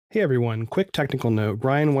Hey everyone, quick technical note.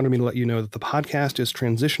 Brian wanted me to let you know that the podcast is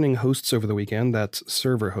transitioning hosts over the weekend. That's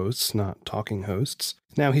server hosts, not talking hosts.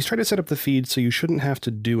 Now, he's tried to set up the feed so you shouldn't have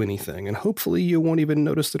to do anything, and hopefully you won't even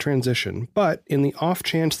notice the transition. But in the off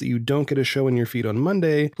chance that you don't get a show in your feed on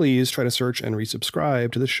Monday, please try to search and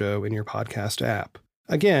resubscribe to the show in your podcast app.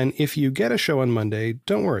 Again, if you get a show on Monday,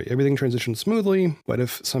 don't worry, everything transitions smoothly, but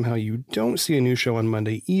if somehow you don't see a new show on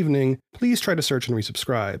Monday evening, please try to search and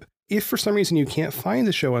resubscribe. If for some reason you can't find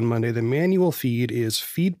the show on Monday, the manual feed is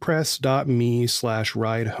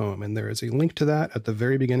feedpress.me/ridehome, and there is a link to that at the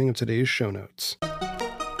very beginning of today's show notes.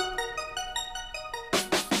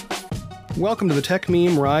 Welcome to the Tech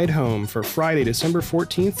Meme Ride Home for Friday, December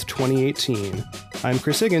 14th, 2018. I'm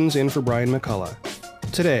Chris Higgins, in for Brian McCullough.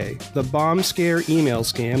 Today, the bomb scare email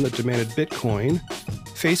scam that demanded Bitcoin,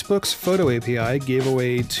 Facebook's photo API gave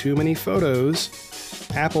away too many photos,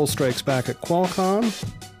 Apple strikes back at Qualcomm,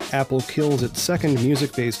 Apple kills its second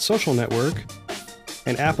music-based social network,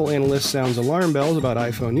 and Apple analyst sounds alarm bells about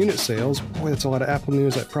iPhone unit sales. Boy, that's a lot of Apple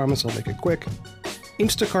news, I promise I'll make it quick.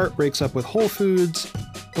 Instacart breaks up with Whole Foods,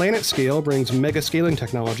 Planet Scale brings mega scaling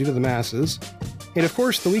technology to the masses, and of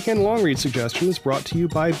course, the weekend long read suggestion is brought to you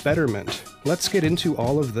by Betterment. Let's get into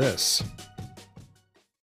all of this.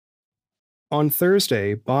 On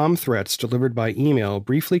Thursday, bomb threats delivered by email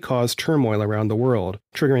briefly caused turmoil around the world,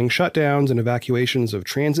 triggering shutdowns and evacuations of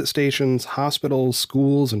transit stations, hospitals,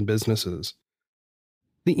 schools, and businesses.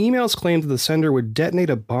 The emails claimed that the sender would detonate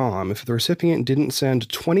a bomb if the recipient didn't send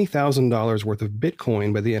 $20,000 worth of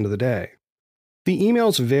Bitcoin by the end of the day. The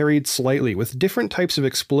emails varied slightly, with different types of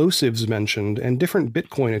explosives mentioned and different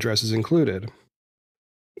Bitcoin addresses included.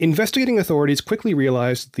 Investigating authorities quickly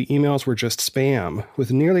realized that the emails were just spam,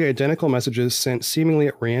 with nearly identical messages sent seemingly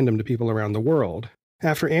at random to people around the world.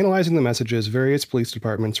 After analyzing the messages, various police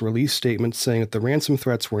departments released statements saying that the ransom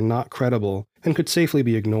threats were not credible and could safely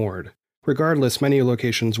be ignored. Regardless, many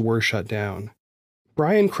locations were shut down.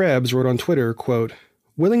 Brian Krebs wrote on Twitter, quote,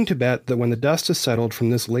 "Willing to bet that when the dust has settled from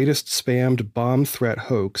this latest spammed bomb threat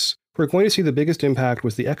hoax, we're going to see the biggest impact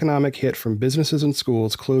was the economic hit from businesses and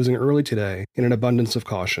schools closing early today in an abundance of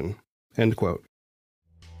caution." End quote.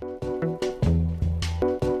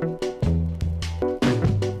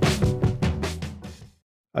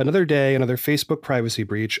 Another day, another Facebook privacy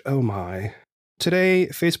breach. Oh my. Today,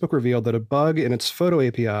 Facebook revealed that a bug in its photo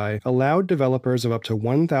API allowed developers of up to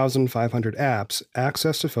 1,500 apps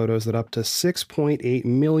access to photos that up to 6.8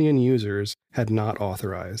 million users had not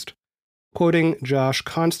authorized. Quoting Josh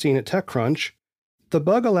Constein at TechCrunch, the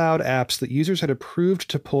bug allowed apps that users had approved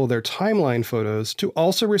to pull their timeline photos to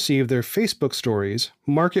also receive their Facebook stories,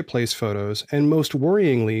 marketplace photos, and most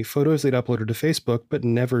worryingly, photos they'd uploaded to Facebook but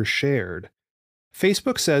never shared.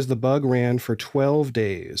 Facebook says the bug ran for 12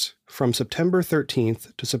 days, from September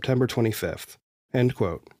 13th to September 25th. End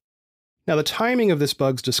quote. Now, the timing of this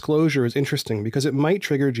bug's disclosure is interesting because it might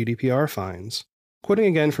trigger GDPR fines. Quoting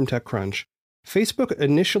again from TechCrunch, Facebook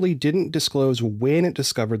initially didn't disclose when it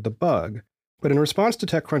discovered the bug, but in response to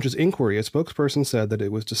TechCrunch's inquiry, a spokesperson said that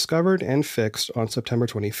it was discovered and fixed on September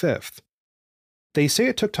 25th. They say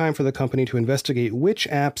it took time for the company to investigate which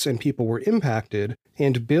apps and people were impacted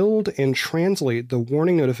and build and translate the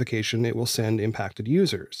warning notification it will send impacted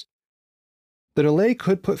users. The delay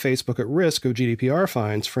could put Facebook at risk of GDPR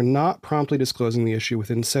fines for not promptly disclosing the issue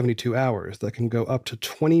within 72 hours that can go up to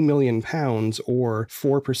 £20 million or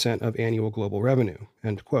 4% of annual global revenue.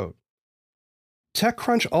 End quote.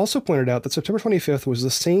 TechCrunch also pointed out that September 25th was the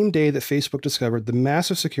same day that Facebook discovered the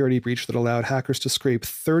massive security breach that allowed hackers to scrape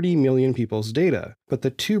 30 million people's data, but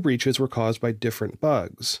the two breaches were caused by different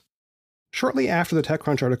bugs. Shortly after the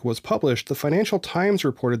TechCrunch article was published, the Financial Times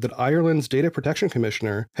reported that Ireland's Data Protection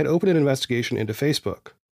Commissioner had opened an investigation into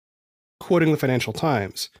Facebook. Quoting the Financial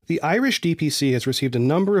Times, the Irish DPC has received a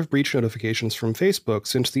number of breach notifications from Facebook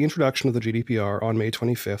since the introduction of the GDPR on May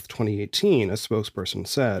 25, 2018, a spokesperson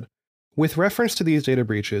said. With reference to these data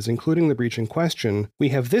breaches, including the breach in question, we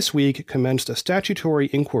have this week commenced a statutory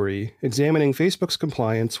inquiry examining Facebook's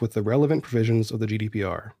compliance with the relevant provisions of the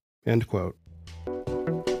GDPR. End quote.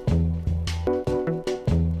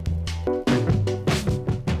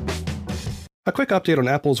 A quick update on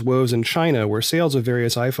Apple's woes in China, where sales of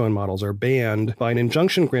various iPhone models are banned by an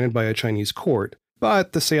injunction granted by a Chinese court,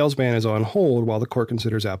 but the sales ban is on hold while the court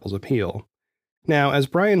considers Apple's appeal. Now, as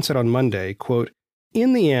Brian said on Monday, quote,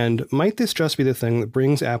 "In the end, might this just be the thing that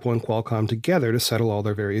brings Apple and Qualcomm together to settle all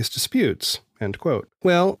their various disputes?" End quote.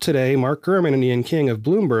 Well, today, Mark Gurman and Ian King of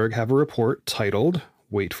Bloomberg have a report titled,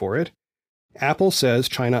 wait for it, "Apple says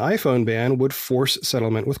China iPhone ban would force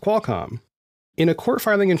settlement with Qualcomm." In a court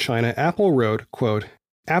filing in China, Apple wrote, quote,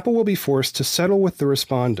 Apple will be forced to settle with the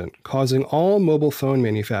respondent, causing all mobile phone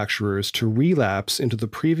manufacturers to relapse into the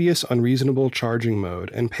previous unreasonable charging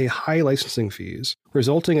mode and pay high licensing fees,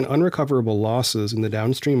 resulting in unrecoverable losses in the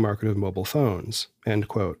downstream market of mobile phones. End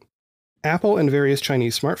quote. Apple and various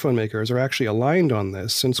Chinese smartphone makers are actually aligned on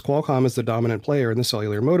this, since Qualcomm is the dominant player in the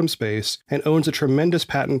cellular modem space and owns a tremendous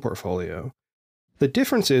patent portfolio. The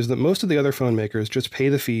difference is that most of the other phone makers just pay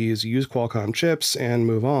the fees, use Qualcomm chips, and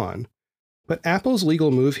move on. But Apple's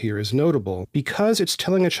legal move here is notable because it's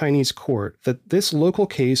telling a Chinese court that this local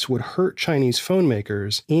case would hurt Chinese phone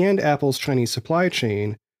makers and Apple's Chinese supply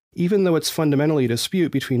chain, even though it's fundamentally a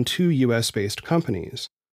dispute between two US-based companies.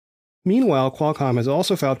 Meanwhile, Qualcomm has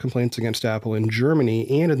also filed complaints against Apple in Germany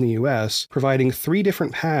and in the US, providing 3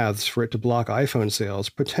 different paths for it to block iPhone sales,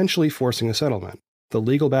 potentially forcing a settlement. The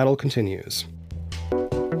legal battle continues.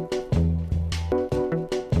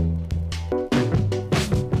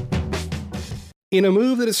 In a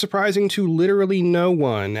move that is surprising to literally no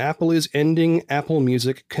one, Apple is ending Apple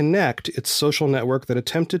Music Connect, its social network that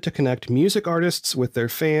attempted to connect music artists with their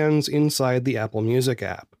fans inside the Apple Music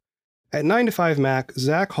app. At 9to5Mac,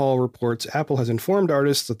 Zach Hall reports Apple has informed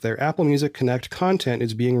artists that their Apple Music Connect content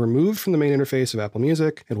is being removed from the main interface of Apple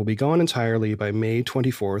Music and will be gone entirely by May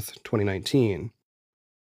 24th, 2019.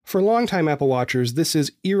 For longtime Apple watchers, this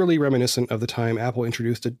is eerily reminiscent of the time Apple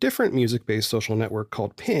introduced a different music-based social network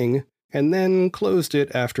called Ping, and then closed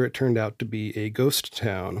it after it turned out to be a ghost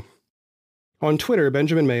town. On Twitter,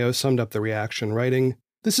 Benjamin Mayo summed up the reaction, writing,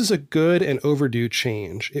 "This is a good and overdue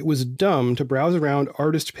change. It was dumb to browse around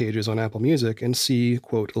artist pages on Apple Music and see,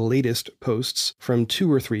 quote, latest posts from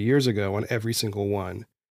 2 or 3 years ago on every single one.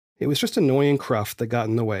 It was just annoying cruft that got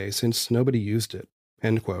in the way since nobody used it."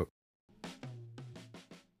 End quote.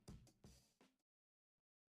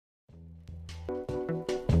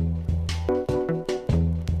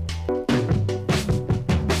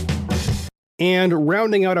 And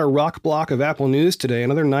rounding out our rock block of Apple news today,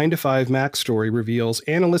 another 9to5Mac story reveals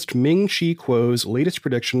analyst Ming-Chi Kuo's latest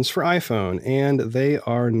predictions for iPhone, and they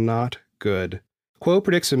are not good. Kuo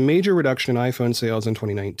predicts a major reduction in iPhone sales in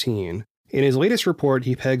 2019. In his latest report,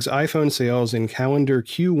 he pegs iPhone sales in calendar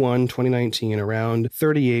Q1 2019 around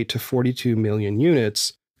 38 to 42 million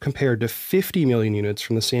units, compared to 50 million units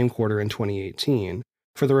from the same quarter in 2018.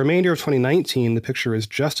 For the remainder of 2019, the picture is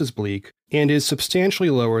just as bleak and is substantially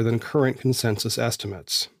lower than current consensus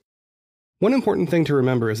estimates. One important thing to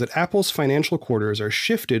remember is that Apple's financial quarters are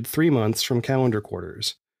shifted 3 months from calendar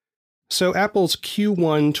quarters. So Apple's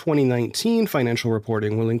Q1 2019 financial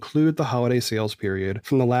reporting will include the holiday sales period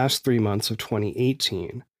from the last 3 months of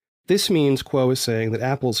 2018. This means Kuo is saying that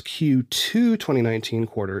Apple's Q2 2019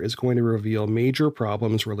 quarter is going to reveal major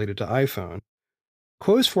problems related to iPhone.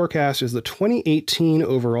 Kuo's forecast is that 2018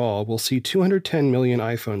 overall will see 210 million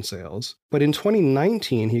iPhone sales, but in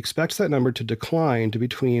 2019 he expects that number to decline to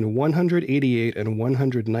between 188 and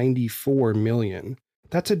 194 million.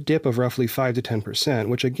 That's a dip of roughly 5 to 10%,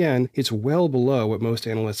 which again is well below what most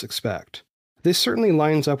analysts expect. This certainly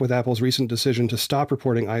lines up with Apple's recent decision to stop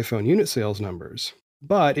reporting iPhone unit sales numbers,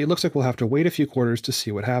 but it looks like we'll have to wait a few quarters to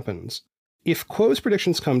see what happens. If Kuo's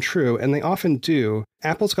predictions come true, and they often do,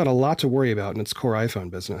 Apple's got a lot to worry about in its core iPhone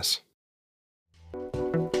business.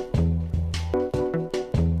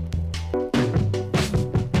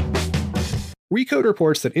 Recode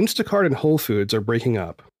reports that Instacart and Whole Foods are breaking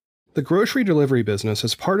up. The grocery delivery business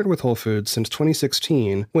has partnered with Whole Foods since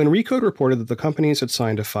 2016, when Recode reported that the companies had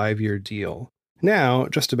signed a 5-year deal. Now,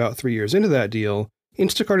 just about 3 years into that deal,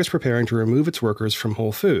 Instacart is preparing to remove its workers from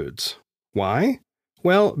Whole Foods. Why?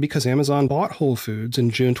 Well, because Amazon bought Whole Foods in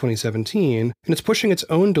June 2017, and it's pushing its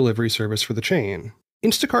own delivery service for the chain.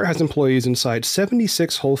 Instacart has employees inside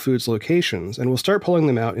 76 Whole Foods locations and will start pulling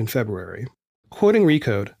them out in February. Quoting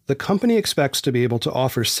Recode, the company expects to be able to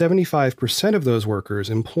offer 75% of those workers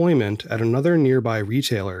employment at another nearby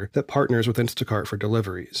retailer that partners with Instacart for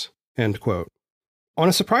deliveries. End quote. On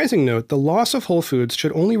a surprising note, the loss of Whole Foods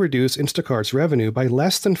should only reduce Instacart's revenue by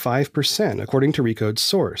less than 5%, according to Recode's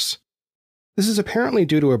source. This is apparently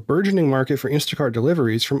due to a burgeoning market for Instacart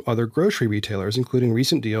deliveries from other grocery retailers, including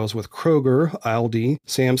recent deals with Kroger, Aldi,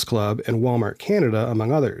 Sam's Club, and Walmart Canada,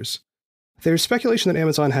 among others. There's speculation that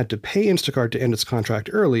Amazon had to pay Instacart to end its contract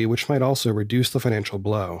early, which might also reduce the financial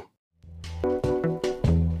blow.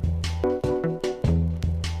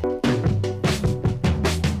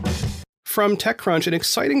 From TechCrunch, an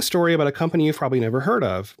exciting story about a company you've probably never heard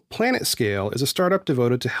of. PlanetScale is a startup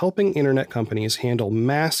devoted to helping internet companies handle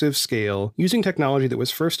massive scale using technology that was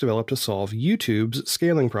first developed to solve YouTube's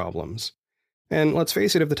scaling problems. And let's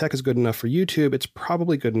face it, if the tech is good enough for YouTube, it's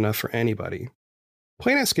probably good enough for anybody.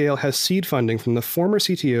 PlanetScale has seed funding from the former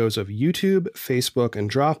CTOs of YouTube, Facebook,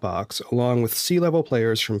 and Dropbox, along with C-level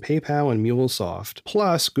players from PayPal and MuleSoft,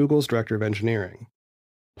 plus Google's director of engineering.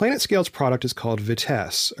 PlanetScale's product is called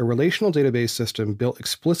Vitess, a relational database system built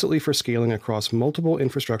explicitly for scaling across multiple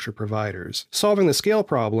infrastructure providers, solving the scale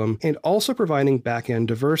problem and also providing back-end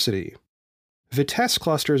diversity. Vitess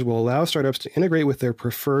clusters will allow startups to integrate with their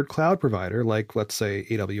preferred cloud provider, like, let's say,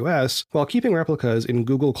 AWS, while keeping replicas in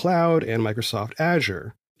Google Cloud and Microsoft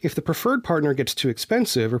Azure. If the preferred partner gets too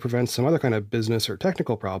expensive or prevents some other kind of business or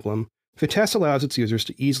technical problem, Vitess allows its users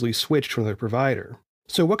to easily switch to another provider.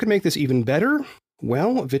 So what could make this even better?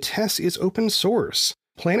 Well, Vitess is open source.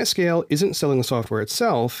 PlanetScale isn't selling the software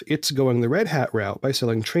itself, it's going the Red Hat route by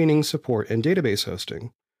selling training, support, and database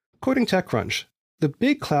hosting. Quoting TechCrunch, the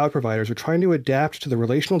big cloud providers are trying to adapt to the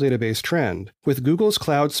relational database trend, with Google's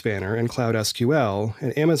Cloud Spanner and Cloud SQL,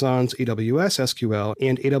 and Amazon's AWS SQL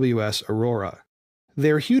and AWS Aurora.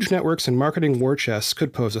 Their huge networks and marketing war chests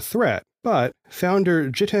could pose a threat, but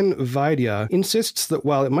founder Jiten Vaidya insists that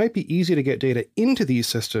while it might be easy to get data into these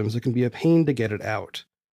systems, it can be a pain to get it out.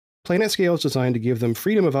 PlanetScale is designed to give them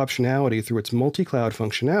freedom of optionality through its multi-cloud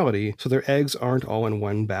functionality, so their eggs aren't all in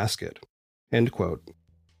one basket. End quote.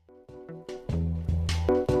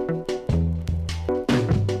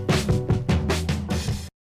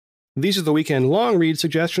 These are the weekend long read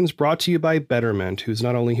suggestions brought to you by Betterment, who's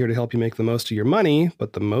not only here to help you make the most of your money,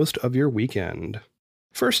 but the most of your weekend.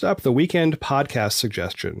 First up, the weekend podcast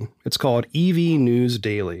suggestion. It's called EV News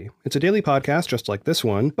Daily. It's a daily podcast just like this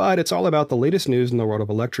one, but it's all about the latest news in the world of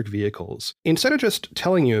electric vehicles. Instead of just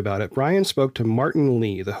telling you about it, Brian spoke to Martin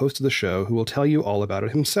Lee, the host of the show, who will tell you all about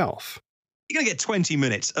it himself. You're going to get 20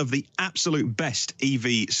 minutes of the absolute best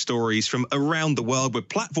EV stories from around the world. We're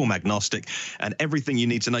platform agnostic and everything you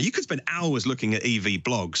need to know. You could spend hours looking at EV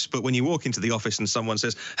blogs, but when you walk into the office and someone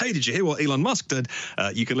says, hey, did you hear what Elon Musk did?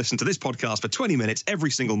 You can listen to this podcast for 20 minutes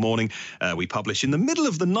every single morning. We publish in the middle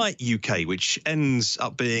of the night UK, which ends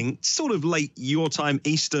up being sort of late your time,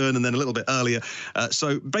 Eastern, and then a little bit earlier.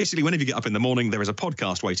 So basically, whenever you get up in the morning, there is a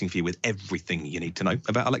podcast waiting for you with everything you need to know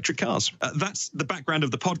about electric cars. That's the background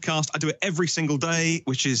of the podcast. I do it every single day,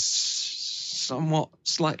 which is somewhat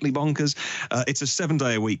slightly bonkers. It's a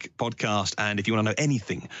 7-day-a-week podcast, and if you want to know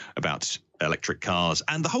anything about electric cars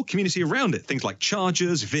and the whole community around it, things like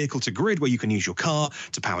chargers, vehicle to grid, where you can use your car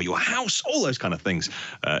to power your house, all those kind of things,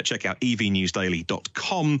 check out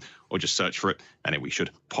evnewsdaily.com or just search for it, and we should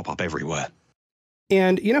pop up everywhere.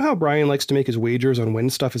 And you know how Brian likes to make his wagers on when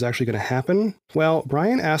stuff is actually going to happen? Well,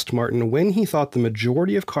 Brian asked Martin when he thought the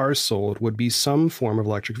majority of cars sold would be some form of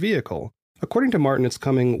electric vehicle. According to Martin, it's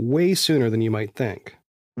coming way sooner than you might think.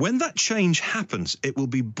 When that change happens, it will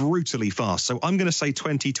be brutally fast. So I'm going to say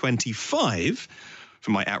 2025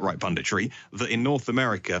 for my outright punditry, that in North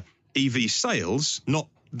America, EV sales, not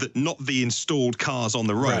the installed cars on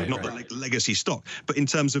the road, the legacy stock, but in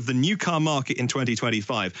terms of the new car market in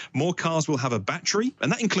 2025, more cars will have a battery,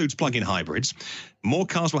 and that includes plug-in hybrids. More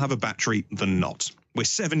cars will have a battery than not. We're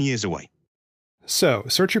 7 years away. So,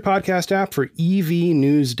 search your podcast app for EV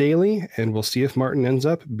News Daily, and we'll see if Martin ends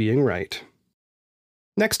up being right.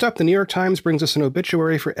 Next up, the New York Times brings us an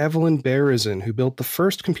obituary for Evelyn Berezin, who built the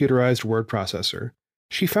first computerized word processor.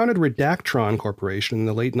 She founded Redactron Corporation in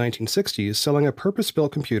the late 1960s, selling a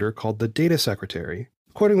purpose-built computer called the Data Secretary.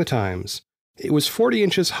 Quoting the Times, "It was 40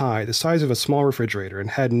 inches high, the size of a small refrigerator, and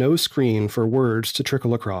had no screen for words to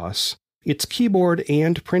trickle across. Its keyboard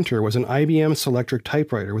and printer was an IBM Selectric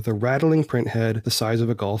typewriter with a rattling print head the size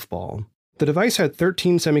of a golf ball. The device had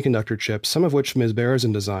 13 semiconductor chips, some of which Ms.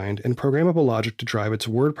 Berezin designed, and programmable logic to drive its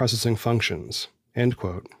word processing functions." End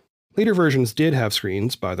quote. Later versions did have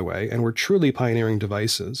screens, by the way, and were truly pioneering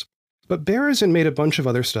devices. But Berezin made a bunch of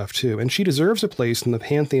other stuff too, and she deserves a place in the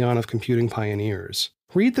pantheon of computing pioneers.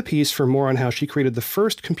 Read the piece for more on how she created the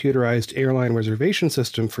first computerized airline reservation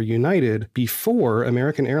system for United before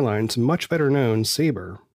American Airlines' much better known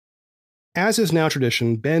Sabre. As is now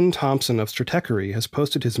tradition, Ben Thompson of Stratechery has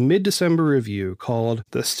posted his mid-December review called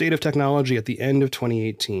The State of Technology at the End of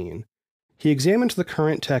 2018. He examined the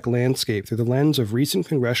current tech landscape through the lens of recent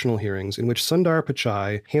congressional hearings in which Sundar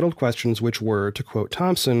Pichai handled questions which were, to quote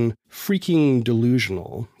Thompson, freaking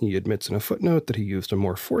delusional. He admits in a footnote that he used a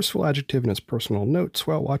more forceful adjective in his personal notes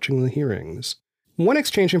while watching the hearings. One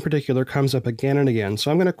exchange in particular comes up again and again, so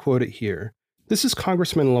I'm going to quote it here. This is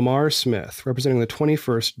Congressman Lamar Smith, representing the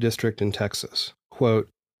 21st District in Texas. Quote,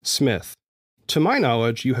 Smith, "To my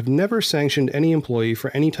knowledge, you have never sanctioned any employee for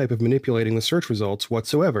any type of manipulating the search results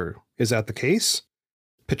whatsoever. Is that the case?"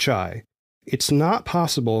 Pichai, "It's not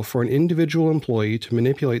possible for an individual employee to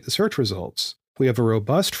manipulate the search results. We have a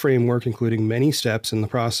robust framework including many steps in the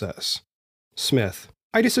process." Smith: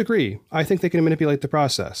 I disagree. I think they can manipulate the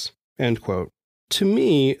process. End quote. To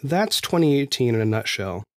me, that's 2018 in a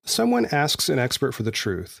nutshell. Someone asks an expert for the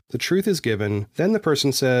truth is given, then the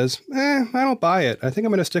person says, I don't buy it. I think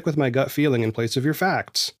I'm going to stick with my gut feeling in place of your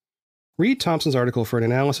facts. Read Thompson's article for an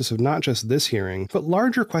analysis of not just this hearing, but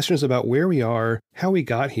larger questions about where we are, how we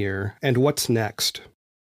got here, and what's next.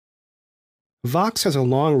 Vox has a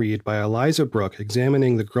long read by Eliza Brooke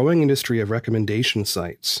examining the growing industry of recommendation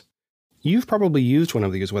sites. You've probably used one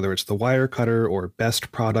of these, whether it's the Wirecutter, or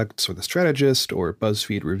Best Products, or The Strategist, or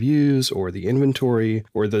BuzzFeed Reviews, or The Inventory,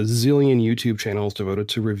 or the zillion YouTube channels devoted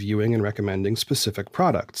to reviewing and recommending specific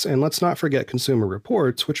products. And let's not forget Consumer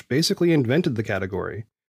Reports, which basically invented the category.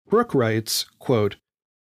 Brooke writes, quote,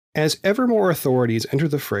 as ever more authorities enter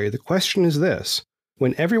the fray, the question is this: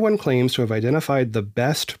 when everyone claims to have identified the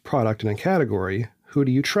best product in a category, who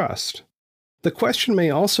do you trust? The question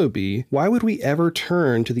may also be, why would we ever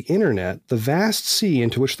turn to the internet, the vast sea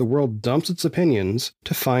into which the world dumps its opinions,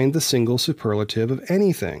 to find the single superlative of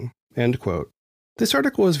anything? End quote. This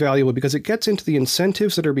article is valuable because it gets into the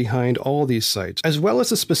incentives that are behind all these sites, as well as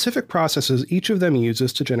the specific processes each of them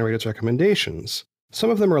uses to generate its recommendations.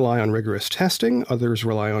 Some of them rely on rigorous testing, others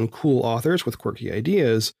rely on cool authors with quirky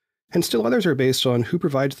ideas, and still others are based on who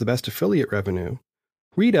provides the best affiliate revenue.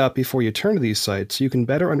 Read up before you turn to these sites so you can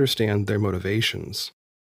better understand their motivations.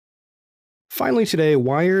 Finally today,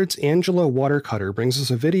 Wired's Angela Watercutter brings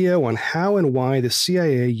us a video on how and why the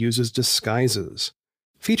CIA uses disguises.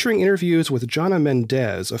 Featuring interviews with Jana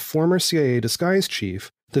Mendez, a former CIA disguise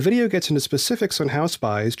chief, the video gets into specifics on how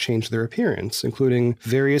spies change their appearance, including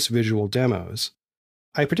various visual demos.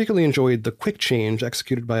 I particularly enjoyed the quick change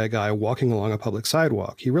executed by a guy walking along a public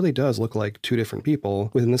sidewalk. He really does look like two different people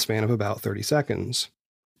within the span of about 30 seconds.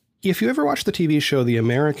 If you ever watched the TV show The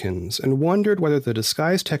Americans and wondered whether the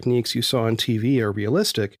disguise techniques you saw on TV are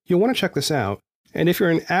realistic, you'll want to check this out. And if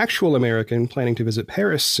you're an actual American planning to visit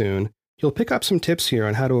Paris soon, you'll pick up some tips here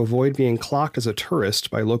on how to avoid being clocked as a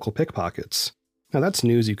tourist by local pickpockets. Now that's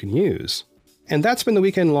news you can use. And that's been the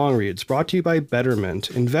Weekend Long Reads, brought to you by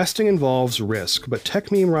Betterment. Investing involves risk, but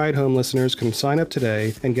Tech Meme Ride Home listeners can sign up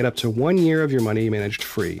today and get up to 1 year of your money managed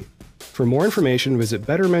free. For more information, visit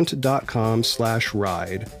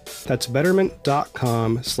betterment.com/ride. That's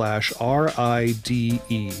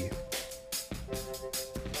betterment.com/RIDE.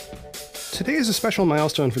 Today is a special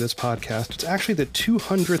milestone for this podcast. It's actually the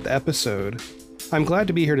 200th episode. I'm glad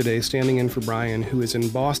to be here today standing in for Brian, who is in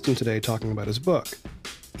Boston today talking about his book.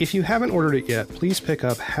 If you haven't ordered it yet, please pick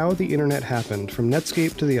up How the Internet Happened, From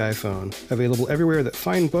Netscape to the iPhone, available everywhere that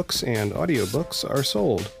fine books and audiobooks are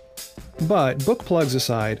sold. But book plugs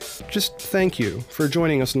aside, just thank you for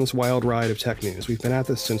joining us on this wild ride of tech news. We've been at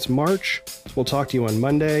this since March. We'll talk to you on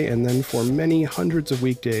Monday, and then for many hundreds of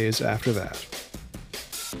weekdays after that.